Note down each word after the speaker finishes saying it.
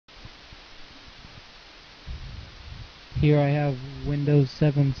Here I have Windows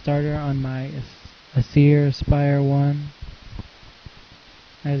 7 Starter on my Acer Aspire 1.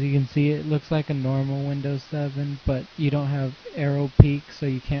 As you can see, it looks like a normal Windows 7, but you don't have arrow peaks, so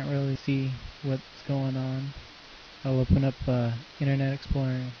you can't really see what's going on. I'll open up Internet Explorer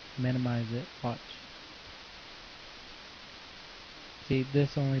and minimize it. Watch. See,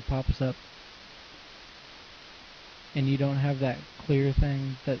 this only pops up, and you don't have that clear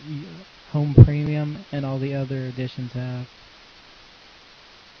thing that Home Premium and all the other editions have.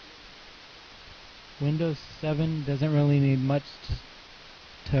 Windows 7 doesn't really need much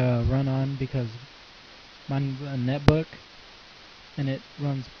to run on because mine's a netbook and it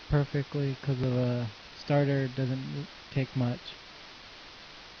runs perfectly because of a starter. Doesn't take much.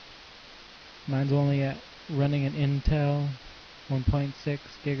 Mine's only running an Intel 1.6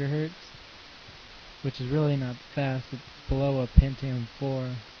 gigahertz, which is really not fast. It's below a Pentium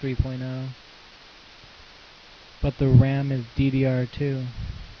 4 3.0, but the RAM is DDR2.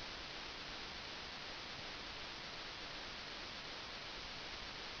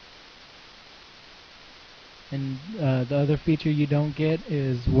 And the other feature you don't get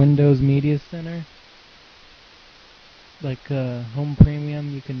is Windows Media Center. Like Home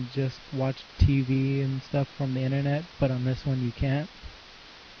Premium, you can just watch TV and stuff from the internet, but on this one you can't.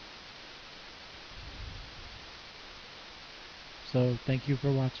 So thank you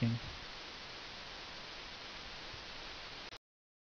for watching.